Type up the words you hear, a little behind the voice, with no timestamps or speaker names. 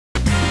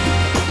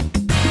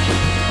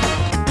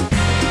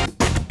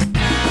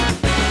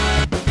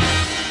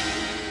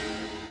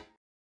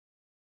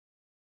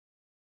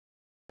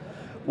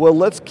Well,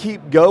 let's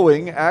keep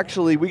going.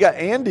 Actually, we got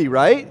Andy,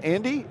 right?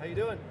 Andy? How you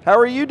doing? How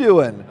are you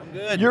doing? I'm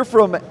good. You're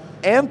from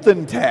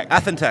Athentech.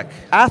 Athentech.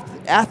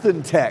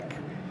 Athentech.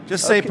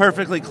 Just say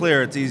perfectly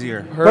clear, it's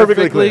easier.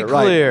 Perfectly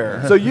clear.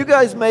 Right. So you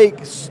guys make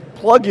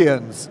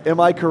plugins, am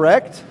I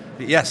correct?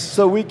 Yes.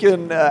 So we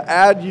can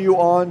add you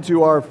on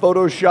to our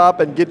Photoshop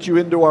and get you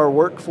into our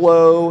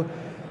workflow.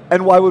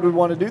 And why would we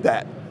want to do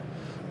that?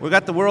 We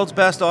got the world's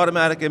best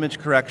automatic image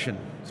correction.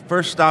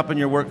 First stop in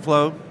your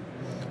workflow,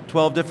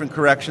 12 different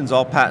corrections,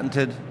 all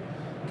patented.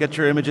 Get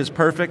your images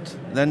perfect,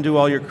 then do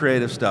all your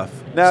creative stuff.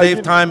 Now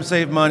save time,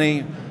 save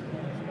money,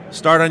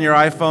 start on your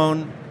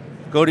iPhone,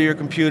 go to your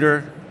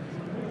computer,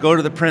 go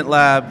to the print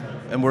lab,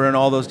 and we're in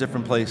all those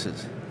different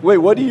places. Wait,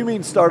 what do you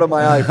mean start on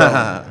my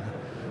iPhone?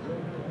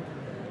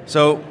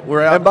 So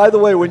we're out. And by the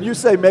way, when you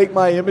say make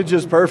my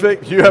images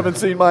perfect, you haven't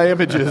seen my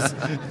images.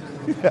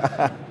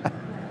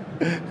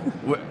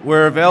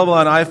 We're available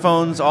on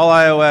iPhones, all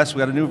iOS. We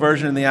got a new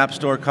version in the App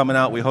Store coming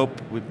out.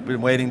 We've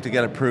been waiting to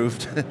get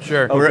approved.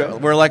 Sure.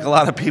 We're like a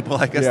lot of people,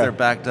 I guess they're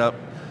backed up.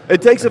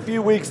 It takes a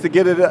few weeks to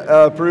get it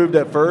approved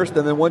at first,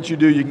 and then once you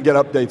do, you can get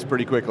updates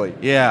pretty quickly.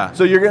 Yeah.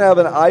 So you're going to have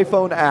an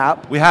iPhone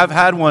app. We have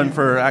had one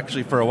for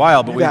a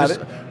while, but we just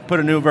put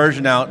a new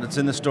version out, and it's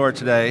in the store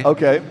today.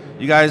 Okay.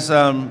 You guys,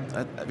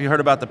 have you heard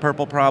about the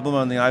purple problem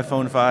on the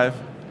iPhone 5?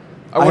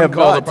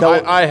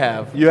 I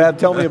have. You have?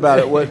 Tell me about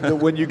it.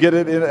 When you get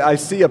it in, I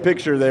see a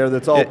picture there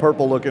that's all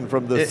purple looking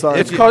from the sun.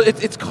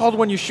 It's called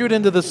when you shoot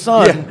into the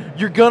sun,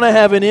 you're going to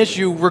have an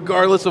issue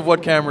regardless of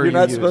what camera you use.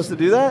 You're not supposed to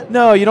do that?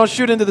 No, you don't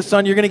shoot into the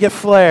sun, you're going to get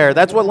flare.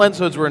 That's what lens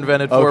hoods were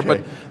invented for,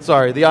 but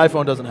sorry, the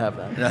iPhone doesn't have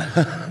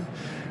that.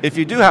 If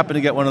you do happen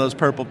to get one of those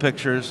purple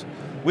pictures,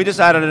 we just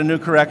added a new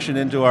correction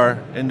into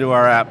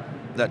our app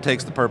that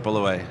takes the purple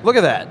away. Look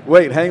at that.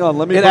 Wait, hang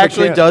on. It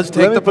actually does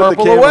take the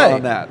purple away.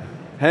 On that.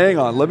 Hang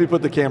on, let me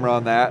put the camera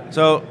on that.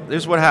 So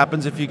here's what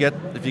happens if you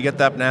get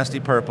that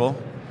nasty purple,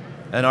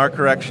 and our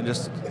correction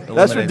just eliminates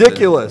That's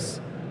ridiculous.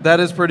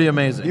 That is pretty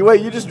amazing.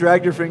 You just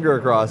dragged your finger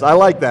across. I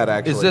like that,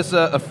 actually. Is this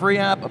a free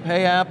app, a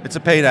pay app? It's a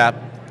paid app,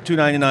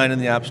 $2.99 in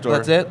the App Store.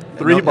 That's it?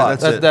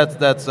 $3.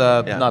 That's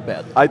not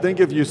bad. I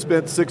think if you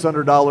spent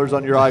 $600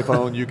 on your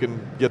iPhone, you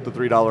can get the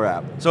 $3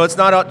 app. So it's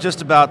not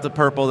just about the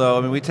purple, though.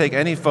 I mean, we take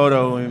any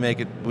photo and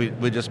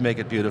we just make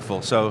it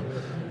beautiful. So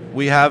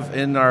we have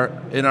in our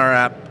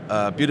app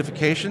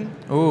beautification.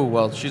 Oh,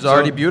 well, she's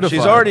already beautiful.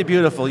 She's already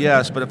beautiful,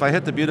 yes, but if I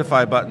hit the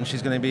beautify button,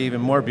 she's going to be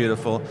even more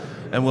beautiful.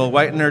 And we'll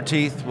whiten her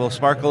teeth, we'll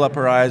sparkle up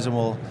her eyes, and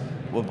we'll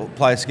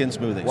apply skin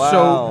smoothing.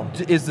 Wow.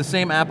 So is the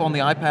same app on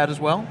the iPad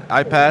as well?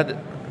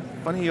 iPad,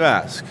 funny you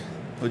ask.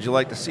 Would you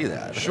like to see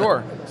that?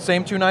 Sure.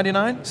 Same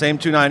 $2.99? Same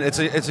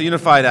 $2.99. It's a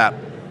unified app.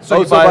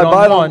 So you buy it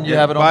on one, you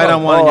have it on both. Buy it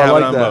on one, you have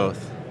it on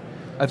both.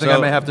 I think I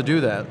may have to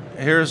do that.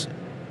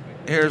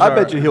 I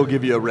bet you he'll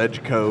give you a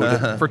reg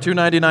code. For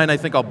 $2.99, I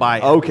think I'll buy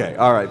it. Okay,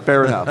 all right,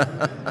 fair enough.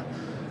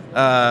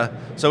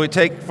 So we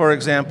take, for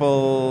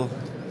example,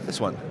 this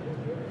one.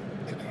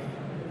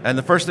 And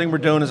the first thing we're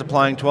doing is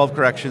applying 12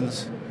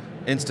 corrections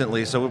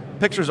instantly. So the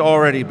picture's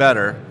already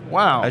better,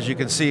 wow, as you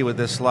can see with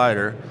this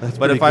slider. That's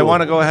but if cool. I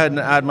want to go ahead and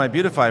add my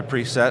beautify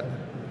preset,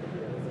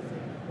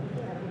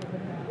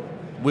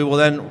 we will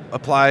then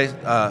apply,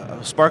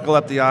 sparkle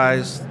up the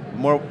eyes,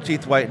 more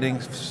teeth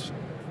whitening,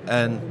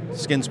 and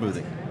skin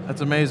smoothing.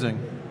 That's amazing.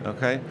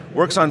 Okay,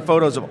 works on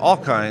photos of all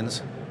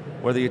kinds,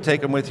 whether you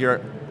take them with your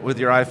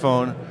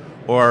iPhone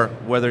or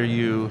whether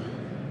you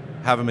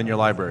have them in your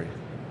library.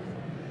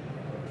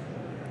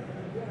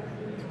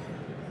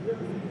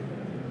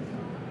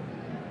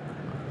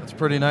 That's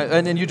pretty nice.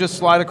 And you just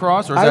slide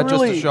across, or is that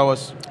just to show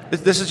us?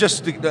 This is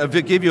just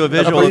to give you a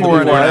visual before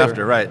and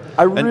after, right?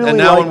 I really and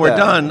now like when we're that.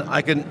 done,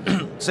 I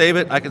can save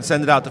it. I can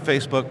send it out to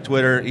Facebook,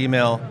 Twitter,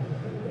 email.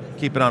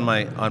 Keep it on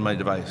my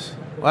device.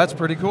 Well, that's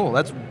pretty cool.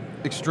 That's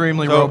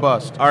extremely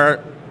robust.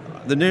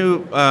 The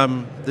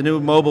new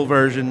mobile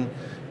version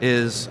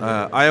is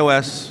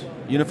iOS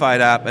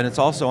unified app, and it's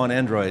also on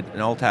Android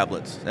and all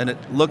tablets, and it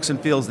looks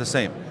and feels the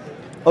same.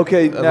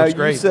 Okay, now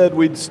you said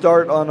we'd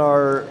start on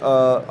our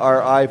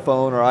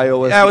iPhone or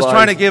iOS. Yeah, I was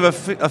trying to give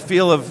a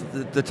feel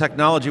of the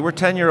technology. We're a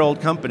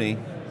 10-year-old company,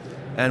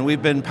 and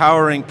we've been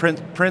powering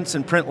prints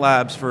and print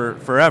labs for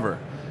forever.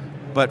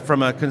 But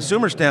from a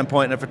consumer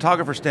standpoint and a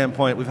photographer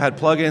standpoint, we've had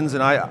plugins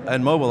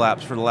and mobile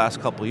apps for the last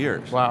couple of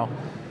years. Wow.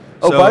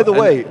 Oh, by the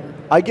way,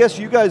 I guess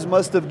you guys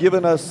must have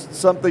given us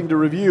something to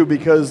review,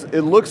 because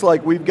it looks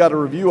like we've got a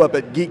review up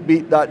at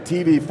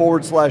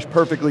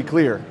geekbeat.tv/perfectly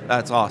clear.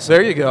 That's awesome.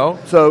 There you go.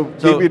 So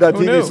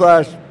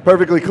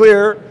geekbeat.tv/perfectly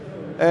clear,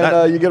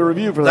 and you get a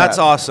review for that. That's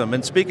awesome.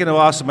 And speaking of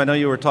awesome, I know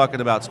you were talking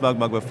about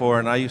SmugMug before,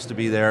 and I used to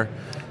be there.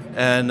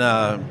 And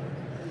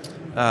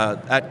at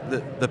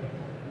the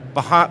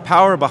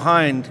power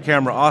behind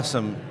camera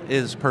awesome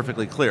is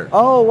perfectly clear.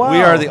 Oh, wow.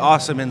 We are the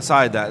awesome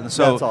inside that. And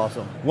so that's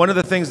awesome. One of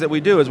the things that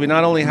we do is we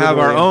not only have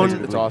our own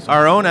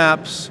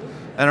apps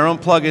and our own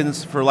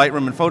plugins for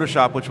Lightroom and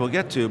Photoshop, which we'll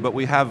get to, but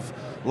we have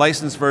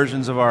licensed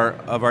versions of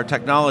our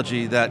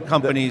technology that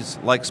companies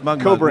like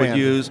SmugMug would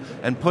use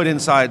and put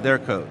inside their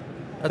code.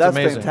 That's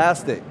amazing.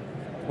 Fantastic.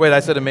 Wait, I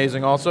said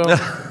amazing also?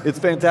 It's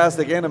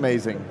fantastic and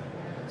amazing.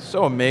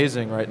 So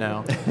amazing right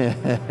now.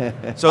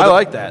 So I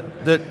like that.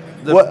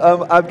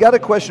 I've got a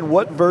question.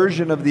 What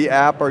version of the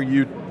app are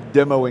you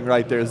demoing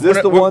right there? Is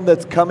this the one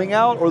that's coming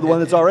out or the one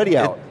that's already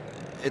out?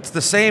 It's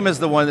the same as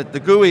the one that the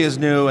GUI is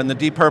new and the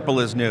Deep Purple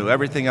is new.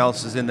 Everything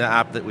else is in the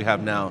app that we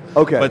have now.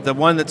 Okay. But the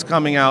one that's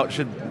coming out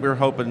we're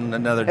hoping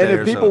another day or so.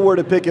 And if people were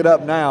to pick it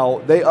up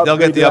now, they'll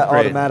get the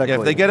upgrade automatically. Yeah,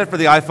 if they get it for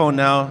the iPhone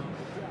now,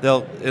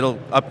 it'll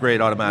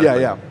upgrade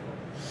automatically. Yeah.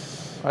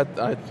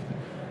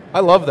 I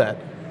love that.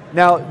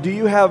 Now, do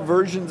you have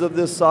versions of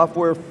this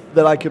software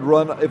that I could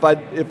run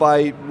if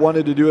I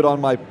wanted to do it on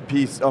my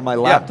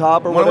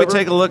laptop or whatever? Why don't we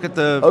take a look at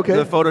the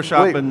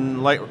Photoshop and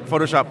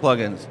Photoshop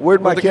plugins?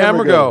 Where'd my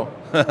camera go?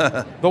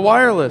 The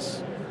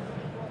wireless.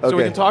 So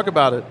we can talk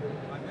about it.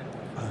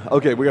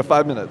 Okay, we got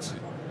 5 minutes.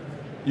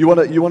 You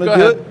want to do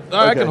ahead. it?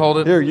 I can hold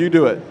it. Here, you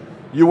do it.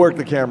 You work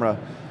the camera.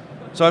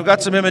 So I've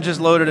got some images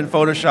loaded in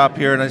Photoshop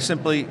here, and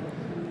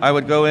I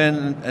would go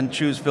in and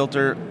choose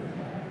filter,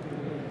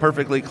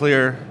 perfectly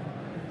clear.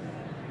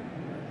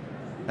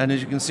 And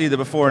as you can see, the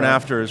before and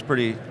after is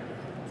pretty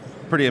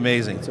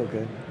amazing. It's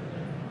okay.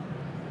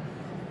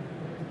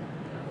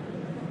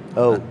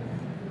 Oh.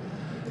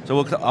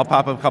 So I'll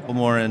pop a couple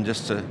more in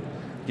just to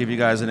give you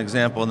guys an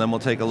example, and then we'll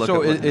take a look at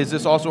So is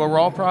this also a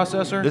RAW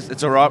processor?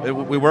 It's a RAW.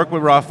 We work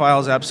with RAW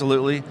files,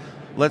 absolutely.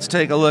 Let's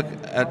take a look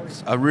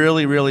at a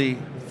really, really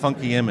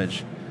funky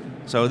image.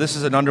 So this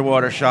is an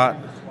underwater shot.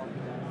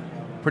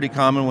 Pretty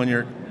common when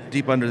you're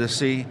deep under the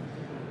sea.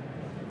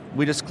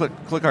 We just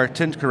click our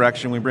tint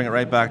correction, we bring it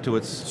right back to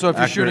its So if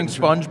you're shooting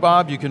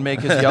SpongeBob, you can make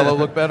his yellow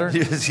look better?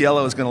 His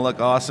yellow is going to look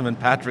awesome, and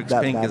Patrick's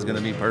pink is going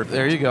to be perfect.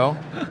 There you go.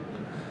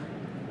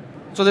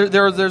 So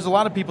there's a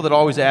lot of people that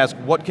always ask,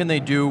 what can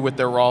they do with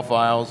their RAW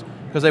files?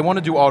 Because they want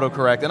to do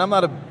autocorrect, and I'm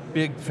not a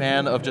big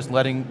fan of just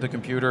letting the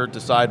computer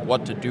decide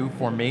what to do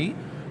for me,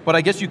 but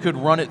I guess you could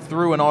run it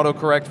through an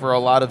autocorrect for a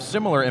lot of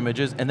similar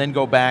images and then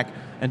go back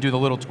and do the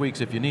little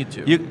tweaks if you need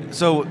to.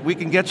 So we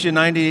can get you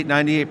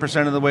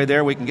 98% of the way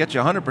there. We can get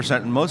you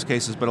 100% in most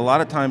cases, but a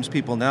lot of times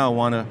people now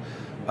want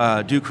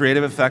to do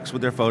creative effects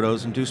with their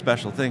photos and do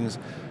special things.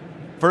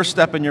 First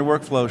step in your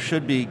workflow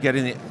should be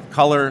getting the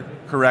color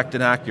correct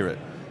and accurate.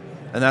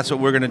 And that's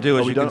what we're going to do,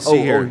 as you can see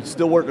here. He's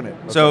still working it.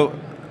 Okay. So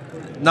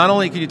not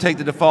only can you take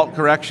the default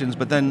corrections,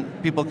 but then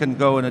people can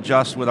go and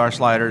adjust with our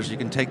sliders. You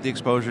can take the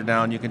exposure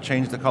down, you can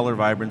change the color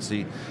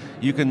vibrancy.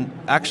 You can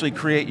actually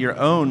create your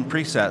own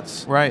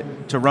presets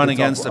to run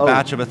against a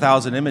batch of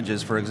 1,000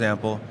 images, for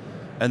example,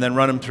 and then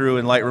run them through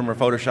in Lightroom or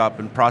Photoshop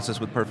and process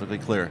with perfectly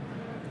clear.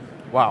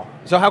 Wow.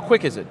 So how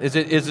quick is it? Is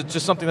it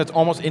just something that's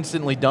almost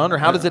instantly done, or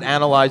how does it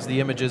analyze the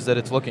images that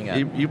it's looking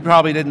at? You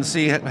probably didn't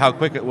see how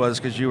quick it was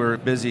because you were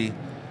busy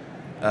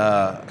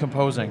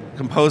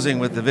composing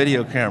with the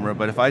video camera,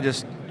 but if I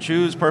just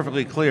choose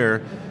perfectly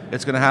clear,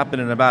 it's going to happen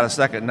in about a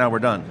second. Now we're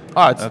done.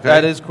 Oh,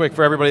 that is quick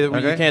for everybody.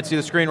 You can't see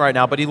the screen right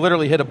now, but he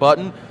literally hit a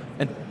button,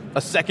 and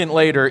a second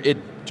later, it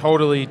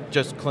totally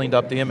just cleaned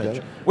up the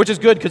image, which is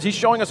good because he's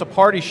showing us a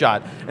party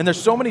shot. And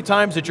there's so many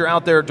times that you're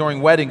out there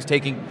during weddings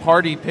taking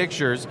party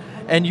pictures,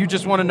 and you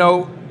just want to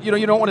know, you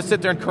don't want to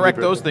sit there and correct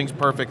those things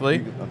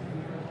perfectly.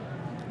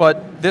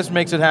 But this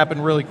makes it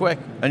happen really quick.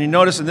 And you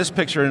notice in this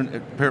picture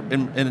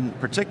in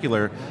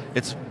particular,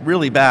 it's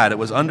really bad. It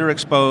was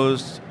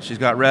underexposed, she's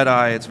got red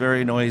eye, it's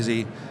very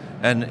noisy,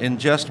 and in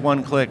just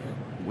one click,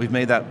 we've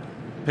made that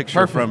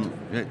picture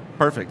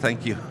perfect,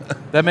 thank you.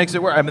 That makes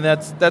it work. I mean,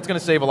 that's going to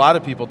save a lot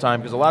of people time,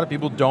 because a lot of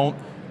people don't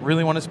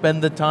really want to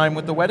spend the time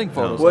with the wedding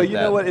photos. Well, you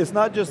know what, it's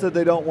not just that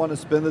they don't want to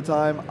spend the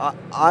time.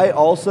 I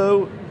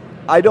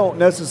don't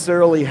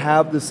necessarily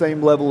have the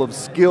same level of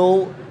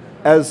skill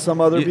as some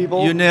other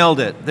people. You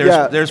nailed it.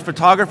 There's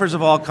photographers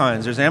of all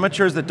kinds. There's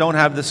amateurs that don't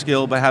have the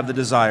skill but have the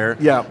desire.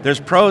 Yeah. There's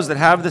pros that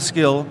have the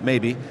skill,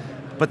 maybe,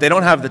 but they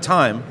don't have the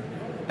time.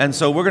 And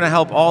so we're going to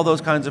help all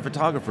those kinds of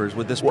photographers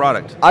with this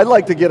product. I'd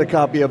like to get a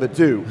copy of it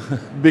too,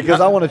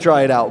 because I want to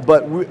try it out.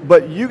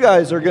 But you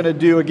guys are going to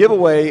do a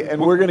giveaway, and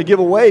we're going to give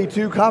away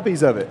 2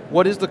 copies of it.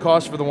 What is the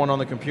cost for the one on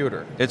the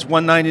computer? It's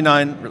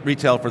 $199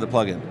 retail for the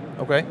plugin.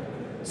 Okay.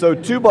 So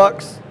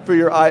 $2 for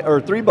your or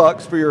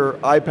 $3 for your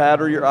iPad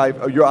or your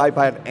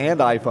iPad and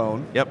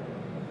iPhone. Yep.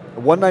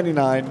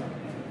 $199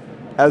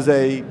 as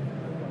a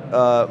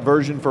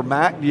version for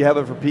Mac. Do you have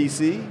it for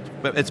PC?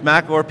 It's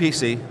Mac or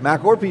PC.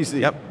 Mac or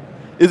PC. Yep.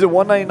 Is it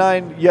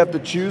 $199? You have to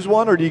choose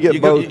one, or do you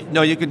get both?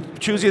 No, you can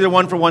choose either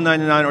one for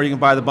 $199, or you can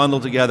buy the bundle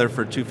together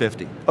for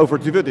 $250. Oh, for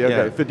 $250. Okay,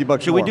 yeah.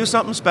 $50. Should we do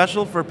something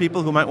special for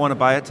people who might want to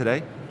buy it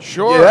today?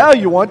 Sure. Yeah,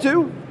 you want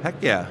to? Heck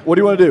yeah. What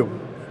do you want to do?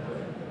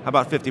 How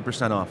about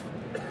 50% off?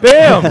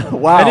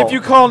 Bam! Wow. And if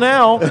you call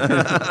now,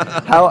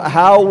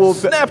 how will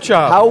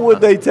Snapchat? How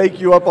would they take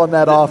you up on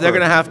that offer? They're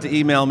going to have to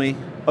email me.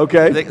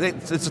 Okay.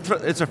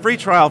 It's a free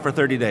trial for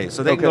 30 days,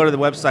 so they can go to the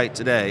website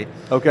today.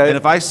 Okay. And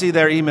if I see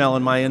their email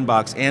in my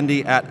inbox,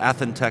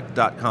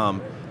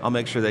 andy@athentech.com, I'll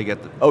make sure they get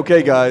it.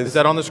 Okay, guys. Is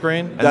that on the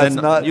screen? And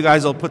then you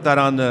guys will put that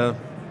on the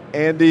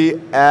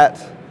Andy at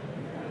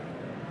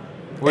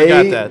we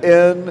got that.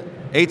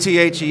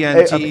 ATHENTECH.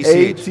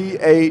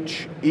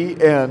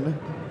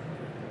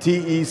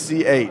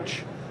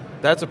 Tech.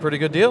 That's a pretty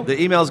good deal. The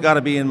email's got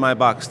to be in my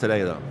box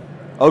today, though.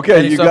 Okay,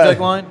 Any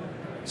subject line?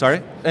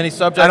 Sorry? Any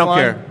subject line? I don't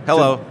care.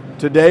 Hello.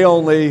 Today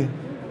only,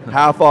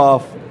 half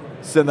off.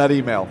 Send that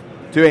email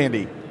to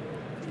Andy.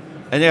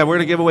 And yeah, we're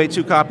going to give away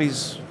 2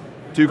 copies.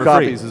 2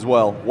 copies as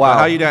well. Wow.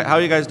 How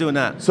are you guys doing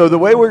that? So the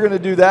way we're going to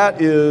do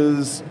that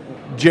is,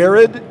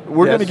 Jared,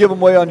 we're going to give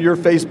them away on your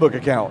Facebook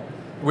account.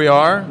 We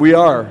are? We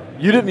are.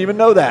 You didn't even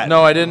know that.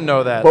 No, I didn't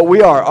know that. But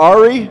we are.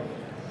 Ari,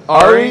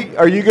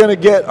 are you going to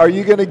get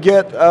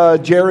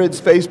Jared's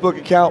Facebook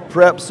account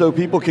prepped so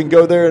people can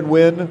go there and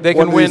win they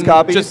one can of win, these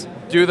copies? Just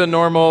do the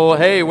normal,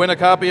 hey, win a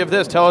copy of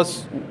this. Tell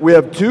us. We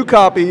have 2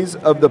 copies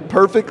of the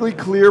Perfectly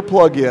Clear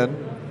plugin.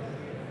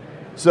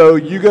 So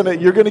you're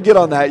gonna get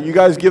on that. You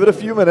guys give it a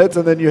few minutes,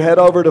 and then you head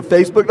over to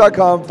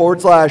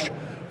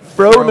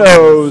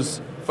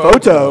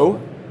facebook.com/FroKnowsPhoto,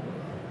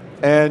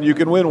 and you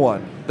can win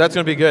one. That's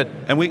going to be good.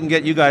 And we can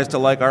get you guys to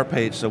like our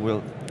page, so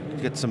we'll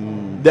get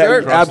some.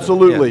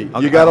 Absolutely. Yeah,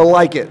 you got to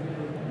like it.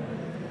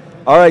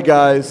 All right,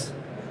 guys.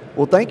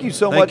 Well, thank you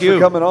so much for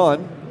coming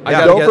on. I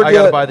got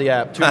to buy the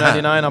app.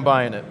 $2.99. I'm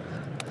buying it.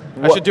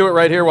 I should do it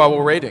right here while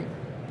we're rating.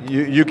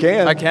 You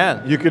can. I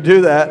can. You could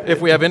do that.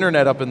 If we have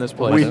internet up in this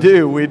place. We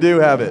do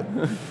have it.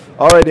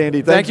 All right,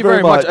 Andy. Thank you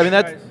very much. I mean,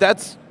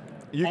 that's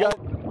you got.